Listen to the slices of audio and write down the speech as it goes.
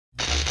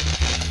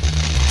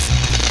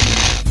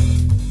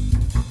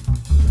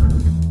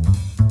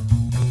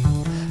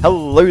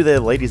Hello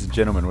there, ladies and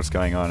gentlemen, what's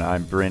going on?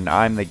 I'm Bryn,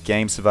 I'm the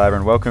Game Survivor,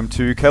 and welcome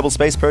to Kerbal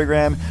Space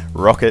Program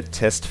Rocket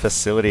Test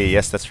Facility.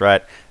 Yes, that's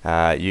right,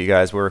 you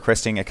guys were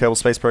requesting a Kerbal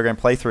Space Program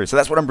playthrough, so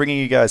that's what I'm bringing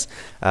you guys.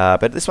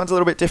 But this one's a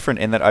little bit different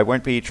in that I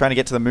won't be trying to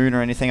get to the moon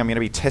or anything. I'm going to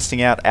be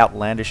testing out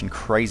outlandish and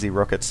crazy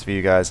rockets for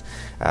you guys,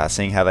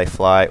 seeing how they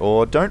fly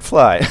or don't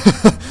fly.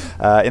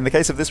 In the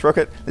case of this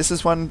rocket, this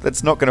is one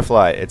that's not going to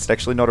fly. It's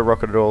actually not a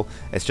rocket at all,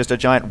 it's just a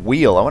giant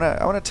wheel. I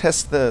want to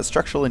test the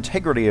structural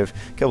integrity of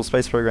Kerbal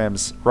Space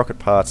Program's rocket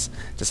parts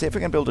to see if we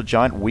can build a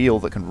giant wheel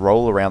that can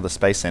roll around the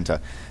space center.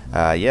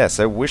 Yeah,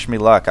 so wish me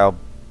luck. I'll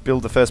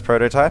build the first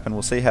prototype and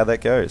we'll see how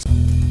that goes.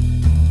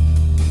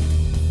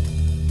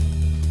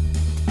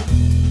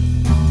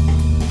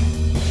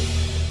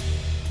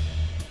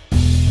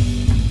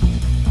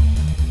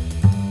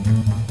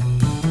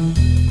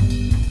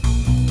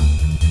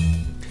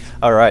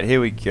 Alright, here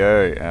we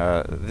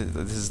go.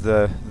 This is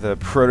the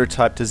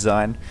prototype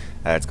design.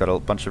 It's got a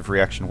bunch of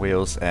reaction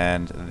wheels,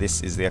 and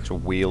this is the actual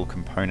wheel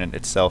component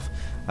itself.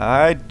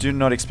 I do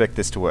not expect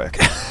this to work.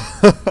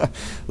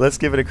 Let's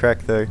give it a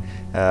crack though.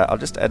 I'll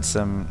just add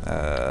some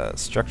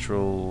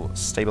structural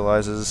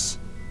stabilizers.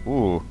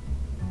 Ooh.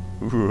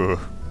 Ooh.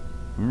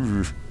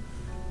 Ooh.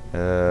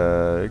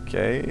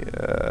 Okay.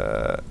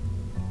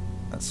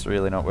 That's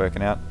really not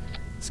working out.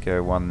 Let's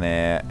go one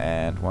there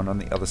and one on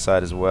the other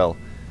side as well.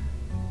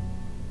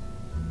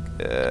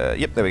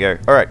 Yep, there we go.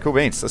 Alright, cool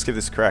beans. Let's give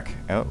this a crack.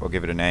 Oh, I'll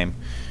give it a name.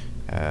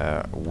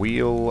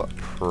 Wheel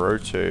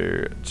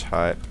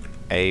Prototype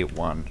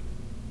A1.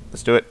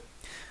 Let's do it.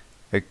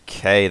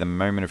 Okay, the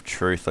moment of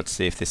truth. Let's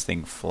see if this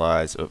thing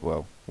flies. Oh,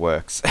 well,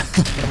 works.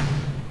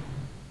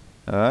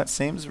 It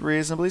seems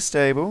reasonably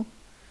stable.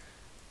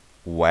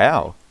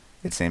 Wow.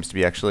 It seems to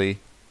be actually...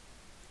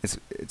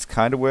 It's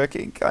kind of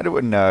working. Kind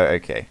of... No,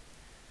 okay.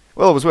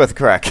 Well, it was worth a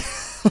crack.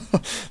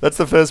 That's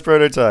the first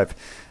prototype.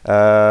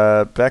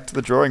 Back to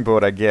the drawing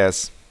board, I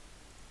guess.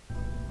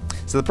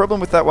 So the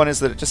problem with that one is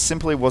that it just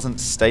simply wasn't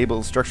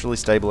stable, structurally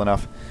stable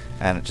enough,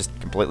 and it just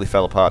completely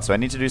fell apart. So I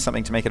need to do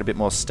something to make it a bit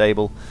more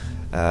stable.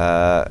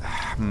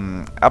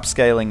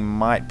 Upscaling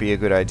might be a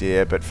good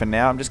idea, but for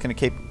now I'm just going to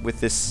keep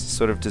with this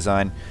sort of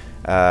design.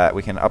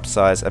 We can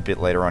upsize a bit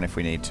later on if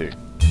we need to.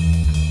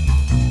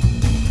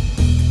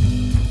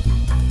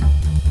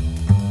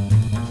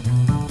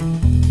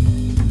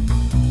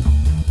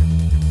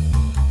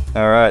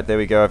 Alright, there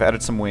we go. I've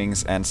added some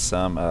wings and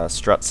some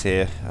struts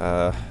here.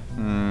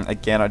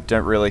 Again, I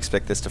don't really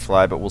expect this to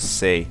fly, but we'll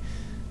see.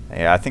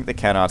 Yeah, I think the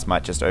canards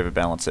might just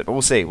overbalance it, but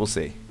we'll see, we'll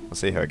see. We'll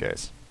see how it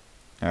goes.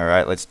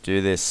 Alright, let's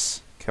do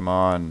this. Come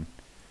on.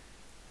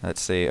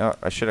 Let's see. Oh,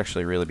 I should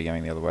actually really be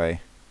going the other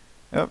way.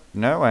 Oh,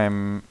 no,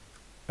 I'm...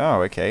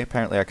 Oh, okay.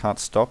 Apparently I can't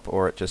stop,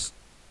 or it just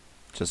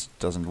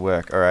doesn't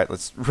work. Alright,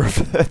 let's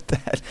revert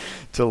that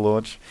to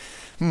launch.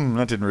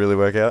 That didn't really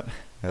work out.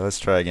 Now, let's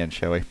try again,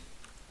 shall we?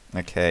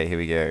 Okay, here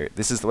we go.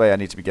 This is the way I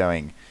need to be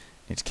going.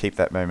 Need to keep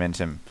that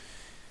momentum.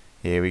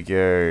 Here we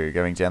go,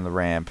 going down the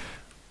ramp.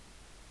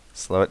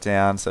 Slow it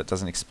down so it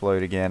doesn't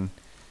explode again.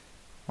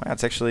 Wow,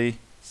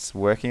 it's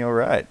working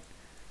alright.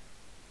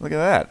 Look at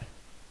that.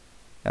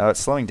 Oh,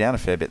 it's slowing down a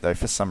fair bit though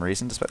for some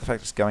reason, despite the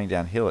fact it's going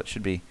downhill. It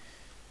should be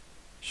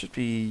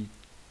speeding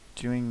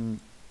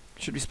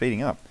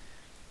up.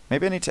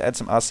 Maybe I need to add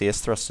some RCS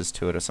thrusters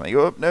to it or something.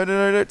 Oh,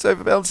 no, it's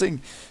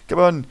overbalancing. Come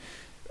on.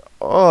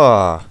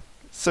 Oh.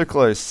 So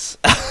close.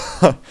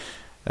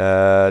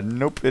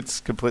 Nope, it's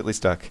completely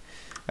stuck.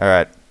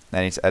 Alright,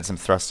 I need to add some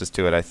thrusters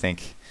to it, I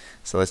think.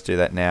 So let's do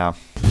that now.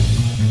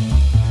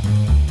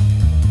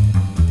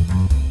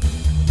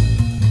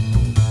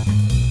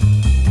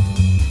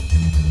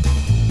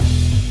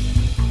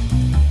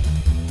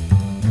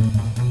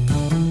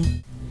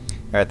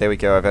 Alright, there we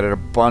go. I've added a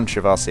bunch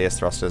of RCS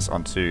thrusters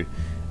onto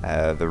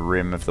the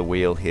rim of the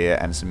wheel here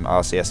and some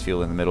RCS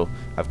fuel in the middle.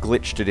 I've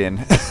glitched it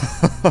in.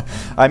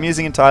 I'm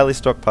using entirely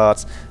stock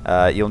parts.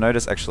 You'll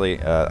notice actually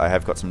I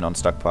have got some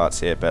non-stock parts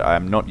here, but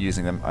I'm not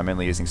using them. I'm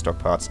only using stock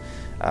parts.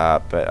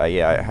 But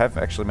yeah, I have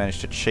actually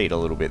managed to cheat a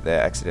little bit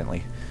there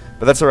accidentally.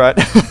 But that's alright.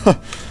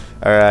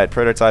 Alright,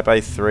 prototype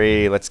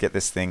A3. Let's get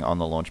this thing on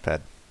the launch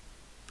pad.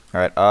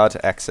 Alright, R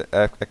to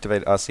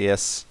activate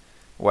RCS.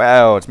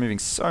 Wow, it's moving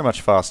so much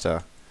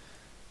faster.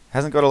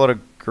 Hasn't got a lot of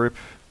grip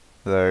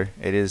though.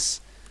 It is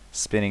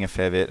spinning a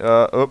fair bit.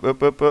 No,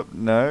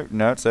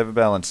 it's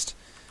overbalanced.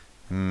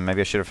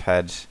 Maybe I should have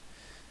had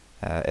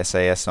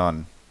SAS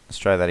on. Let's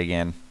try that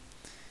again.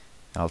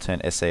 I'll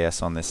turn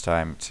SAS on this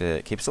time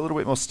to keep us a little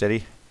bit more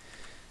steady.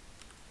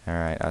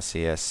 Alright,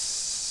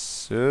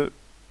 RCS.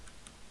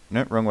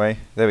 No, wrong way.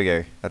 There we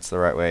go. That's the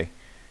right way.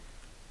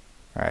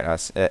 Alright,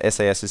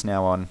 SAS is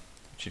now on.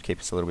 Should keep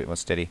us a little bit more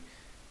steady.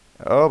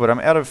 Oh, but I'm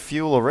out of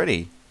fuel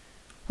already.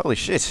 Holy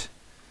shit.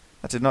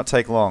 That did not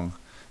take long.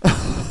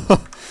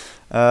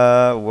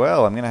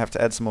 Well, I'm going to have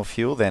to add some more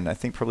fuel then. I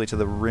think probably to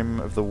the rim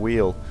of the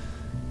wheel.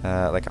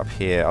 Like up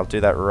here. I'll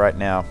do that right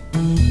now.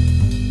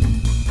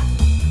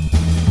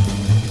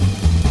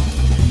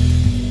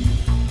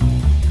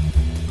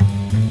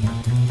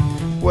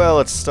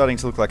 Well, it's starting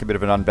to look like a bit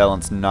of an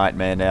unbalanced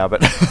nightmare now,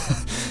 but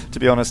to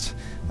be honest,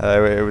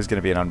 It was going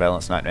to be an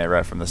unbalanced nightmare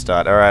right from the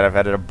start. Alright, I've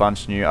added a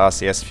bunch of new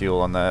RCS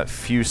fuel on the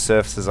few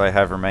surfaces I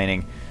have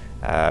remaining.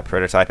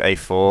 Prototype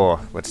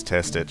A4. Let's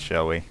test it,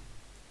 shall we?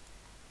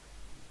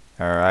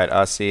 Alright,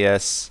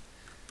 RCS.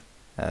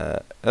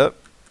 Oh,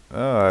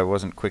 I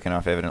wasn't quick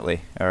enough,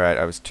 evidently. Alright,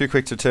 I was too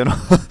quick to turn on.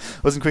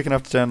 Wasn't quick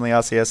enough to turn on the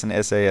RCS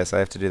and SAS. I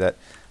have to do that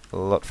a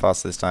lot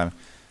faster this time.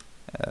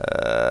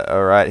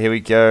 Alright, here we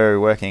go.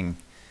 Working.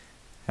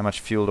 How much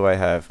fuel do I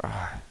have?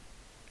 Oh,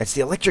 it's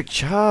the electric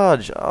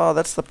charge. Oh,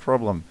 that's the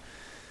problem.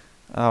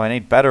 Oh, I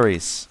need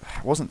batteries.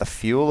 It wasn't the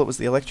fuel, it was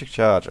the electric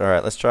charge.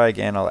 Alright, let's try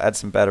again. I'll add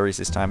some batteries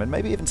this time, and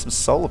maybe even some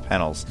solar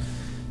panels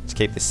to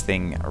keep this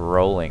thing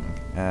rolling.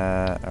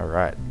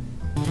 Alright.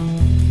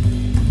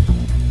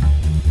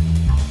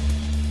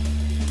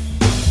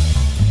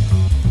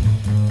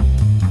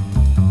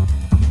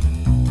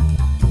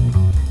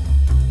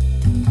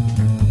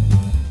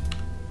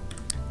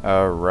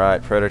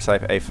 Alright,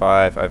 prototype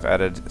A5, I've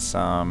added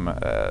some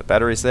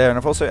batteries there, and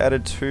I've also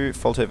added 2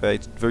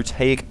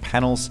 photovoltaic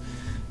panels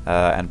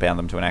and bound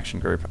them to an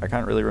action group. I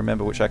can't really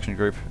remember which action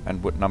group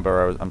and what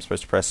number I'm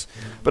supposed to press,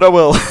 but I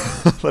will.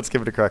 Let's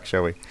give it a crack,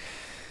 shall we?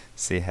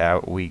 See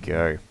how we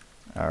go.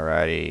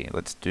 Alrighty,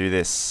 let's do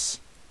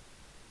this.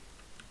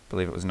 I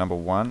believe it was number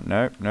 1.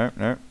 No.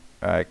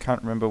 I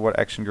can't remember what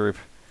action group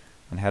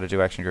and how to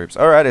do action groups.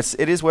 Alright,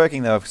 it is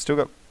working though. I've still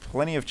got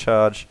plenty of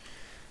charge.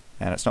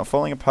 And it's not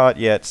falling apart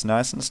yet. It's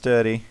nice and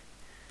sturdy.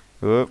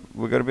 Oop,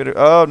 we got a bit of...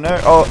 Oh, no.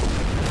 Oh.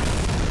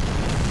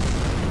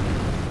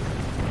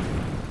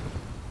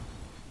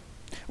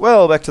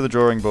 Well, back to the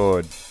drawing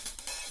board.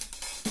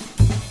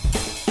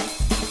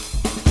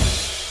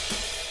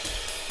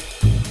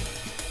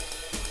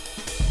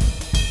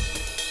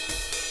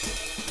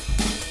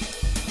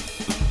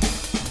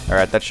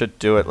 Alright, that should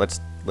do it.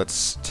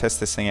 Let's test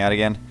this thing out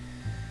again.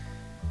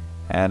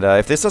 And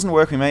if this doesn't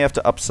work, we may have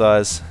to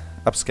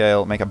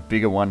upscale, make a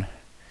bigger one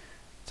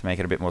to make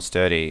it a bit more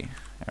sturdy.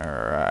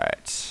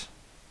 Alright,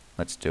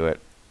 let's do it.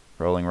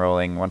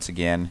 Rolling once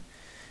again.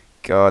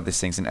 God, this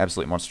thing's an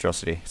absolute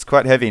monstrosity. It's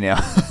quite heavy now.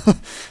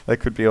 That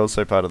could be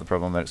also part of the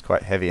problem, that it's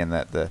quite heavy and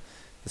that the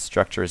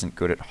structure isn't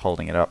good at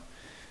holding it up.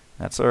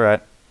 That's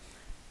alright.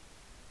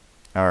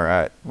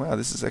 Alright, wow,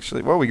 this is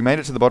actually... Well, we made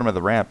it to the bottom of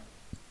the ramp.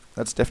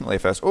 That's definitely a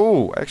first.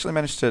 Oh, I actually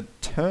managed to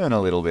turn a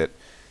little bit.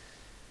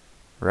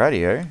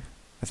 Rightio.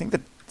 I think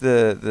that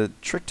the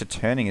trick to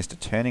turning is to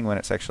turning when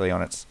it's actually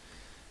on its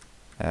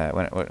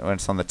when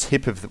it's on the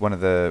tip of one of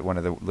the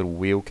little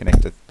wheel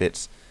connector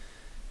bits.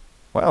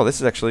 Wow,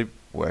 this is actually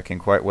working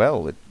quite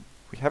well.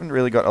 We haven't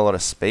really got a lot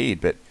of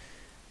speed, but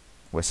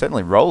we're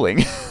certainly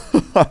rolling.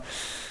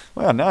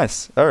 Wow,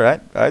 nice. All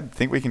right, I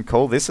think we can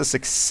call this a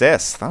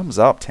success. Thumbs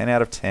up, 10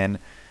 out of 10.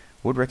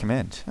 Would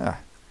recommend.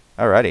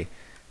 Alrighty.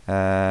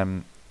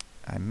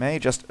 I may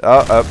just...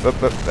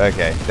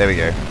 okay, there we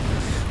go.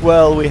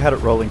 Well, we had it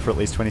rolling for at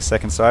least 20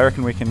 seconds, so I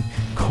reckon we can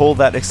call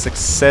that a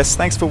success.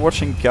 Thanks for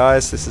watching,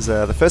 guys. This is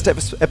the first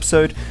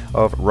episode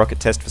of Rocket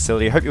Test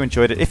Facility. I hope you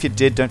enjoyed it. If you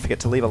did, don't forget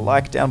to leave a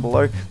like down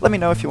below. Let me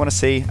know if you want to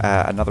see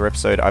another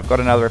episode. I've got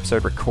another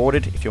episode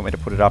recorded. If you want me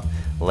to put it up,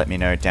 let me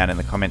know down in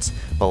the comments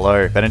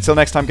below. But until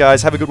next time,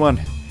 guys, have a good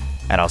one,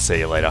 and I'll see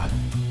you later.